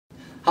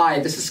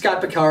Hi, this is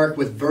Scott Picard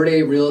with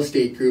Verde Real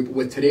Estate Group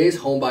with today's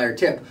homebuyer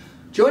tip.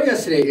 Joining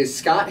us today is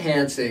Scott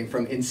Hansing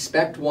from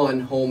Inspect One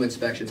Home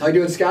Inspections. How are you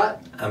doing,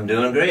 Scott? I'm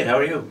doing great. How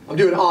are you? I'm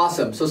doing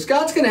awesome. So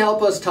Scott's going to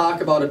help us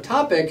talk about a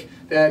topic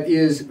that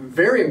is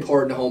very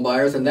important to home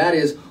buyers, and that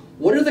is,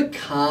 what are the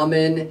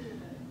common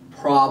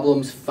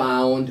problems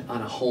found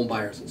on a home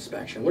buyer's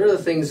inspection? What are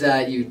the things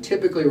that you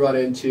typically run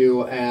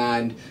into,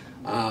 and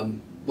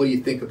what do you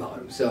think about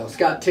them? So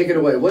Scott, take it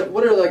away.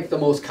 What are like the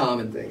most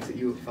common things that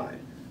you find?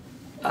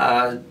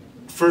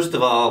 First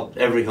of all,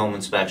 every home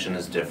inspection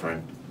is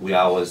different. We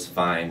always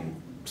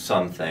find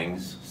some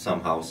things.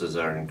 Some houses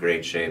are in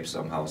great shape,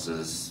 some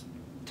houses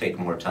take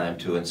more time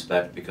to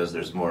inspect because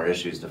there's more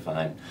issues to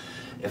find.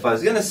 If I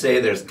was going to say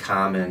there's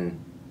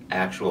common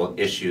actual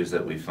issues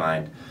that we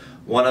find,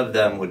 one of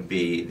them would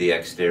be the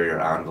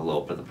exterior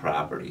envelope of the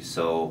property.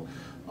 So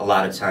a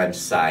lot of times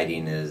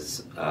siding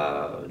is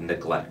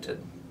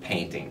neglected,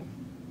 painting,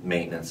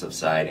 maintenance of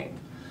siding.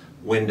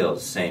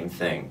 Windows, same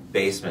thing.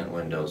 Basement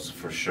windows,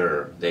 for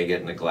sure. They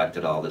get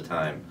neglected all the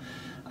time.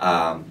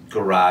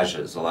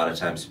 Garages, a lot of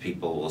times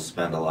people will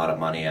spend a lot of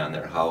money on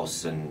their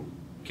house and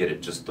get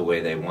it just the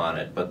way they want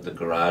it, but the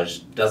garage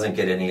doesn't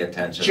get any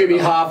attention. Jimmy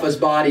Hoffa's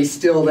body's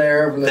still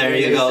there. There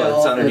you go.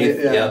 It's underneath.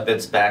 Yep,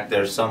 it's back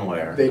there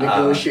somewhere. They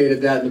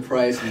negotiated that in the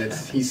price, and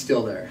he's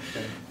still there.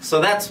 Okay.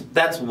 So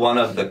that's one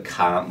of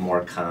the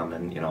more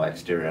common,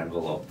 exterior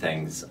envelope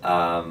things.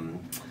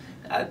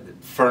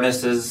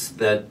 Furnaces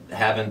that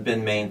haven't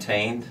been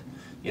maintained.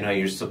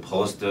 You're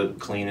supposed to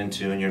clean and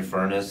tune your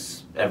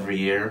furnace every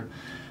year.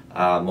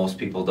 Most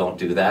people don't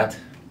do that.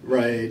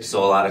 Right.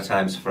 So a lot of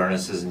times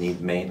furnaces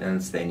need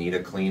maintenance. They need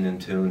a clean and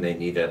tune. They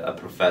need a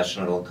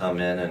professional to come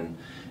in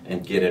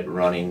and get it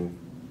running,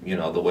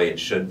 the way it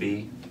should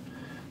be.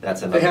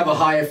 That's another. They have a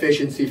high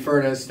efficiency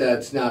furnace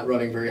that's not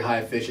running very high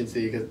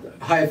efficiency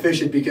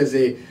because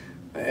they,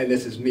 and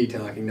this is me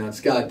talking, not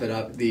Scott,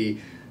 but the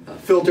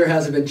filter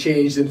hasn't been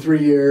changed in 3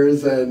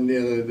 years, and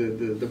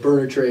the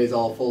burner tray is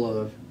all full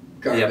of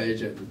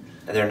garbage. Yep.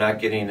 And they're not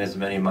getting as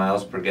many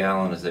miles per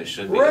gallon as they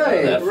should be. Right,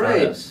 out of that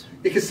furnace.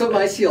 Because something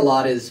I see a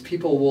lot is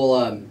people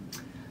will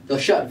they'll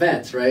shut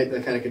vents, right?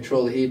 They kind of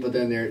control the heat, but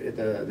then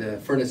the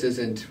furnace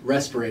isn't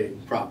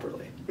respirating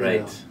properly.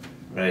 Right.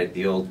 Right,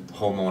 the old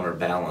homeowner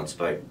balance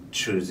by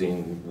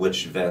choosing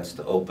which vents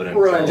to open and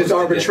close. Right, just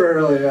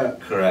arbitrarily, yeah.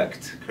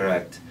 Correct.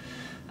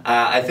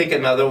 I think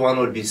another one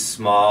would be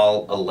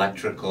small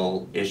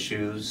electrical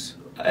issues.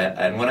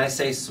 And when I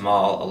say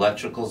small,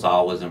 electrical's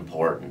always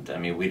important. I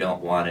mean, we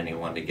don't want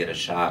anyone to get a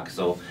shock.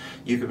 So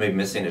you could be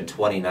missing a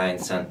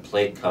 29-cent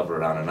plate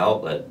cover on an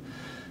outlet,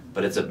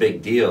 but it's a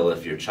big deal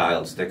if your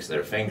child sticks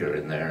their finger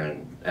in there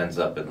and ends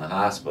up in the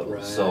hospital.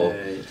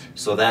 Right.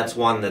 So that's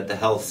one that the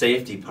health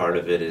safety part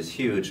of it is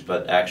huge,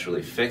 but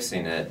actually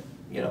fixing it,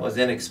 is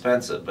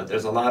inexpensive. But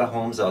there's a lot of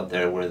homes out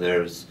there where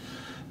there's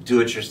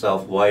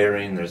do-it-yourself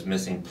wiring, there's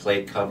missing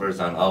plate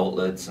covers on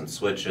outlets and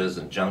switches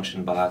and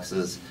junction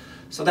boxes.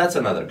 So that's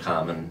another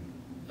common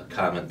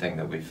thing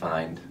that we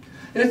find.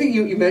 And I think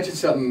you mentioned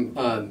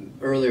something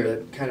earlier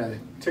that kind of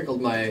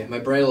tickled my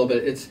brain a little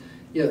bit. It's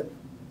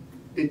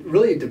it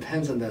really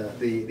depends on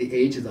the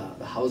age of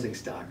the housing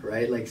stock,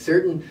 right? Like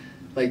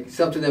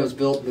something that was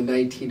built in the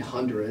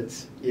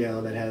 1900s,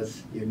 that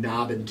has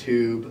knob and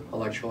tube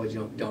electrical.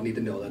 You don't need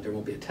to know that. There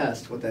won't be a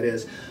test what that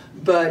is.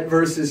 But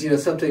versus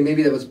something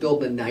maybe that was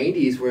built in the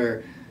 90s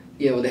where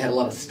they had a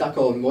lot of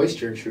stucco and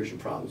moisture intrusion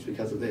problems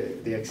because of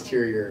the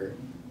exterior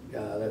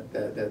that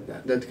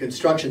the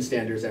construction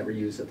standards that were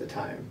used at the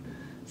time.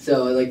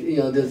 So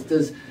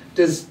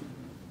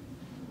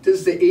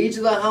does the age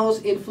of the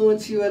house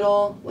influence you at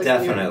all? Like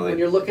Definitely. When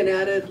you're looking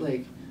at it,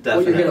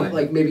 Definitely. You're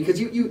gonna maybe because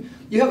you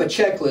have a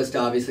checklist,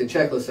 obviously, and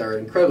checklists are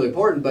incredibly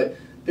important, but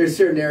there's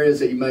certain areas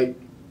that you might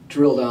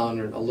drill down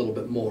a little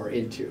bit more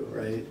into,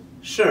 right?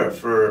 Sure.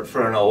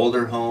 For an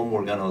older home,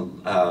 we're going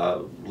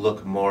to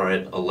look more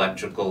at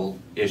electrical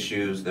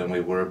issues than we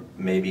were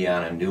maybe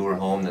on a newer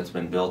home that's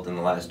been built in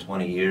the last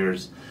 20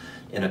 years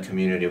in a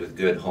community with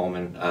good home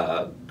and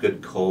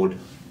good code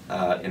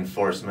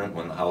enforcement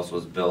when the house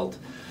was built.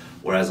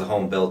 Whereas a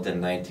home built in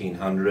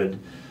 1900,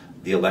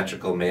 the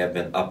electrical may have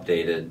been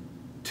updated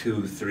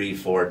 2, 3,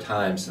 4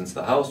 times since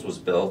the house was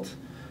built,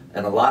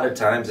 and a lot of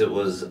times it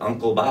was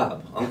Uncle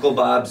Bob. Uncle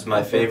Bob's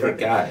my favorite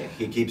guy.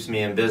 He keeps me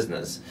in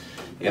business.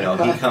 He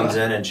comes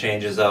in and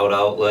changes out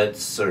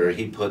outlets, or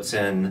he puts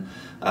in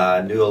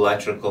new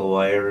electrical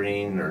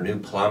wiring or new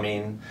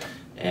plumbing,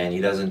 and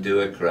he doesn't do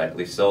it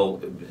correctly.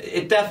 So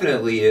it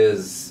definitely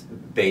is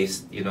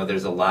based,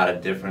 there's a lot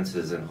of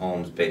differences in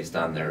homes based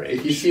on their age.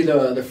 If you see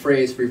the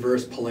phrase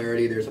reverse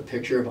polarity, there's a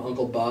picture of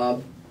Uncle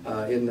Bob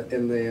in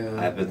the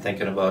I've been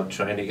thinking about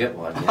trying to get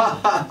one.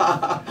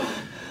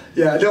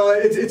 Yeah, no,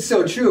 it's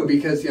so true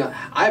because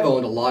I've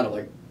owned a lot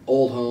of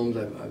old homes.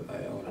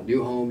 I own a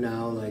new home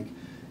now,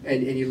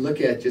 and you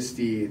look at just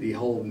the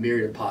whole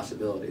myriad of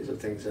possibilities of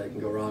things that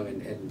can go wrong,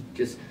 and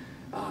just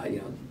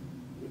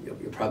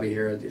you'll probably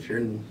hear, if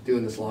you're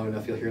doing this long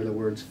enough, you'll hear the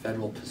words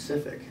Federal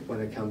Pacific when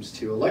it comes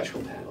to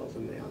electrical panels,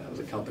 and that was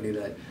a company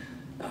that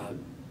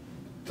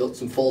built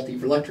some faulty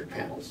electric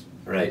panels.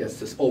 Right. I guess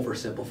just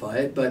oversimplify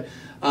it, but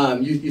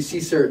you see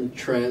certain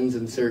trends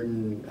and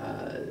certain,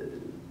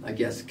 I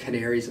guess,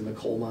 canaries in the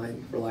coal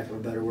mine, for lack of a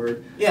better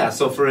word. Yeah,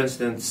 so for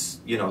instance,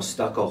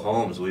 stucco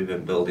homes, we've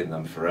been building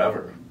them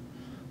forever.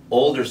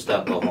 Older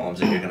stucco homes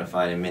that you're going to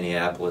find in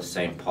Minneapolis,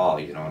 St. Paul,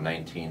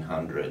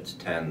 1900s,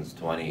 10s,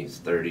 20s,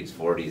 30s,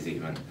 40s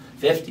even,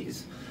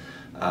 50s,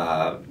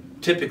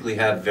 typically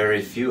have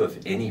very few, if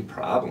any,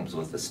 problems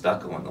with the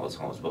stucco in those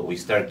homes. But we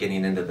start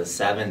getting into the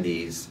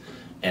 70s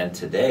and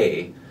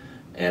today,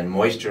 and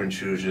moisture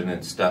intrusion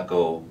in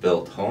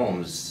stucco-built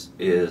homes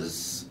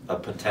is a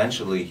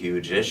potentially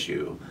huge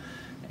issue.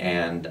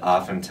 And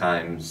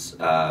oftentimes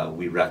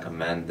we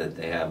recommend that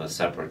they have a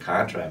separate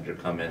contractor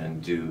come in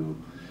and do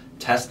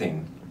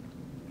testing,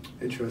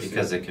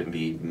 because it can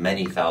be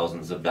many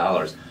thousands of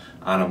dollars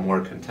on a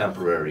more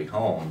contemporary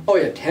home. Oh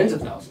yeah, tens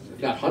of thousands,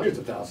 if not hundreds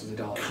of thousands of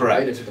dollars. Correct.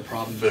 Right into the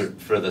problem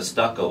for the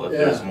stucco if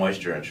there's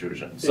moisture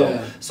intrusion.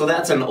 So so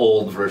that's an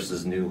old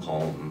versus new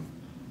home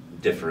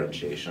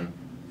differentiation.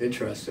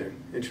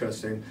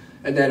 Interesting.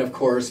 And then of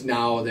course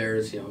now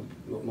there's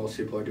most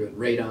people are doing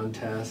radon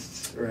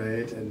tests,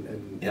 right?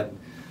 And yep.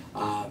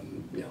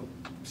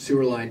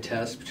 Sewer line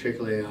tests,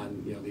 particularly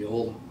on the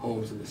old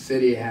homes in the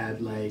city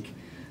had like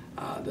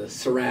the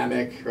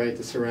ceramic, right?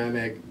 The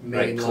ceramic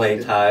main clay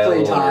line,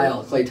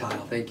 tile. Clay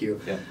tile. Thank you.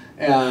 Yeah.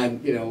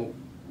 And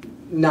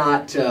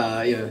not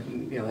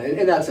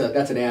and that's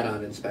an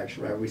add-on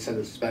inspection, right? We send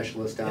a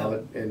specialist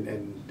out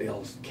and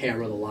they'll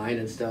camera the line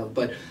and stuff,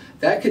 but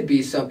that could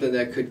be something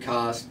that could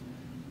cost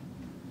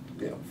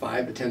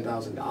 $5,000 to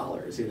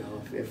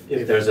 $10,000,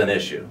 if there's an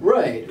issue.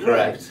 Right.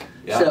 Correct. Right.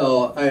 Yeah.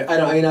 So I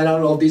don't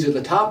know if these are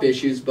the top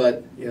issues,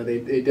 but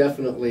they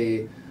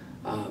definitely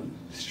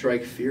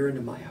strike fear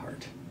into my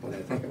heart when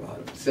I think about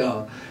it.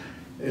 So.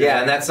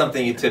 Yeah, and that's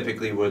something you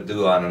typically would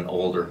do on an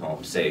older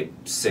home, say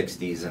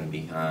 60s and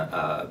behind,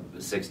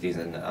 60s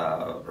and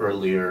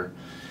earlier.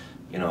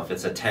 If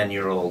it's a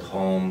 10-year-old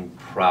home,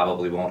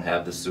 probably won't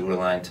have the sewer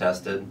line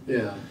tested.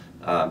 Yeah.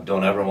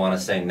 Don't ever want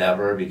to say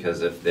never,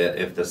 because if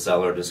the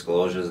seller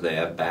discloses they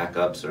have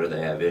backups or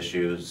they have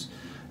issues,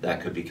 that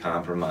could be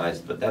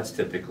compromised. But that's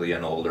typically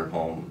an older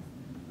home,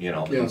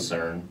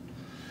 concern.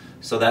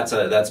 So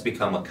that's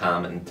become a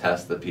common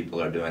test that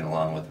people are doing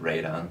along with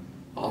radon.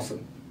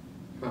 Awesome.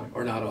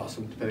 Or not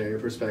awesome, depending on your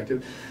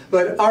perspective.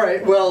 But all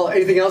right, well,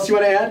 anything else you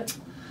want to add?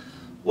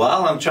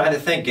 Well, I'm trying to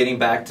think. Getting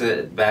back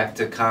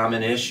to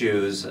common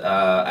issues,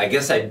 I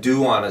guess I do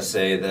want to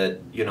say that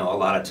a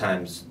lot of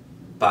times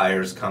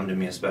buyers come to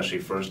me, especially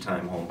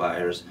first-time home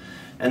buyers,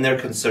 and they're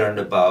concerned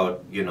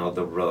about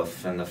the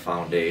roof and the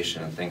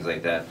foundation and things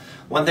like that.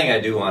 One thing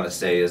I do want to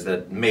say is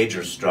that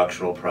major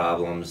structural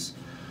problems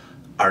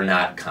are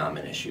not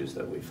common issues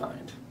that we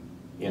find.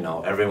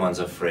 Everyone's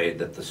afraid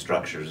that the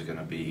structure is going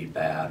to be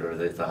bad or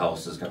that the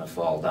house is going to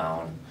fall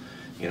down.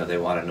 They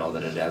want to know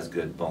that it has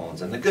good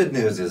bones. And the good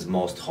news is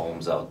most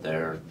homes out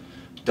there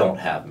don't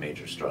have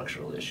major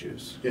structural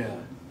issues. Yeah.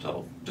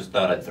 So just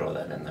thought I'd throw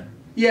that in there.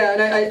 Yeah,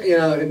 and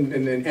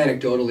and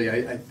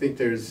anecdotally, I think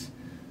there's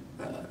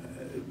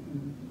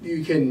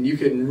you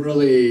can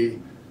really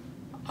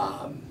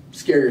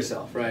scare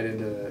yourself right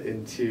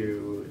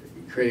into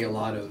creating a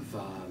lot of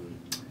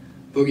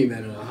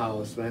boogeymen in a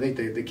house. But I think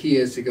the key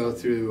is to go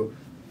through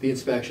the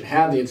inspection,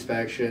 have the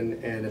inspection,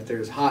 and if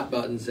there's hot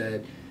buttons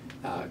that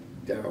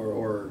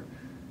or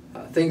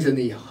things in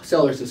the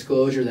seller's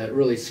disclosure that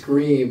really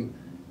scream,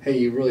 hey,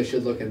 you really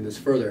should look into this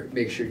further,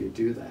 make sure you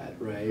do that,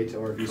 right?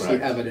 Or if you see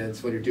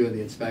evidence when you're doing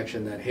the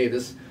inspection that, hey,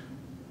 this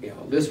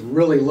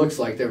really looks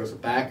like there was a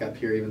backup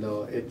here, even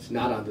though it's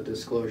not on the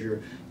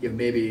disclosure. You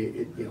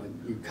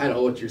kind of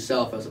owe it to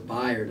yourself as a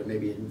buyer to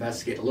maybe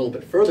investigate a little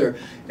bit further.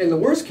 In the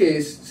worst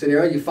case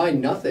scenario, you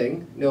find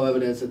nothing, no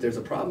evidence that there's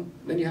a problem.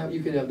 Then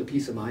you can have the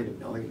peace of mind of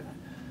knowing that,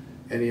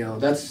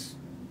 and that's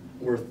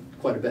worth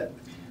quite a bit.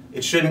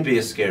 It shouldn't be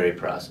a scary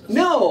process.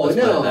 No. Let's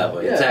put it that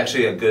way. Yeah. It's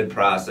actually a good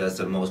process,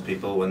 and most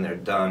people, when they're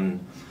done,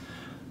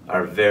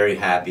 are very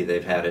happy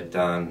they've had it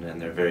done, and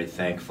they're very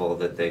thankful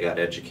that they got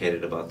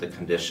educated about the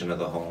condition of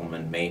the home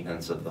and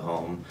maintenance of the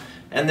home.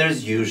 And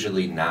there's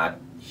usually not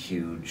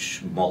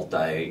huge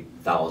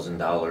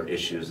multi-$1,000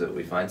 issues that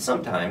we find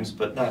sometimes,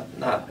 but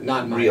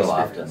not real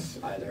often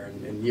either.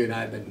 And you and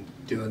I have been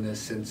doing this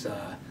since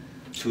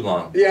too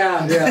long.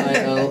 Yeah,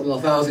 I know,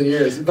 1,000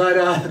 years. But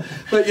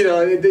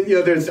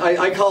there's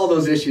I call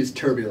those issues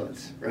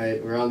turbulence,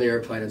 right? We're on the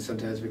airplane and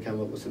sometimes we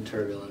come up with some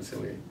turbulence,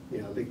 and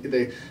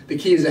the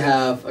key is to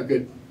have a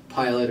good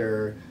pilot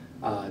or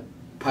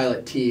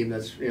pilot team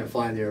that's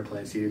flying the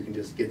airplane, so you can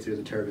just get through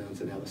the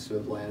turbulence and have a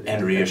smooth landing.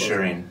 And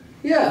reassuring.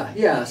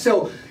 Yeah.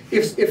 So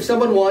if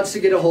someone wants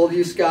to get a hold of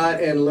you,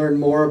 Scott, and learn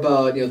more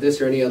about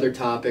this or any other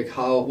topic,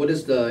 what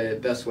is the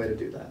best way to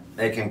do that?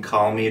 They can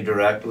call me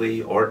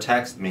directly or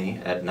text me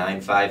at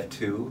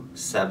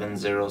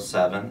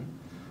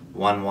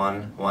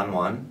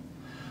 952-707-1111,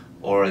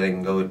 or they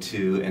can go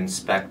to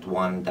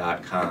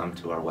inspect1.com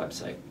to our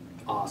website.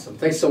 Awesome.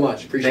 Thanks so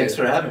much. Appreciate it. Thanks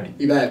for having me.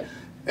 You bet.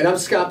 And I'm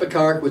Scott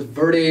Picard with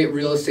Verde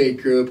Real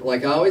Estate Group.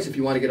 Like always, if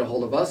you want to get a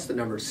hold of us, the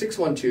number is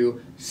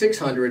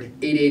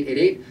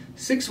 612-600-8888,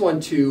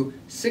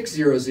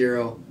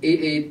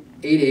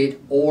 612-600-8888,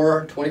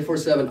 or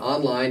 24/7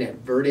 online at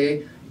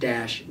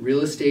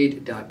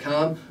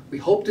verde-realestate.com. We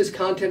hope this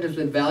content has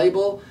been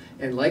valuable,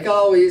 and like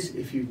always,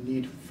 if you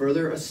need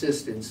further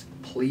assistance,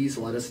 please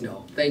let us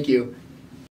know. Thank you.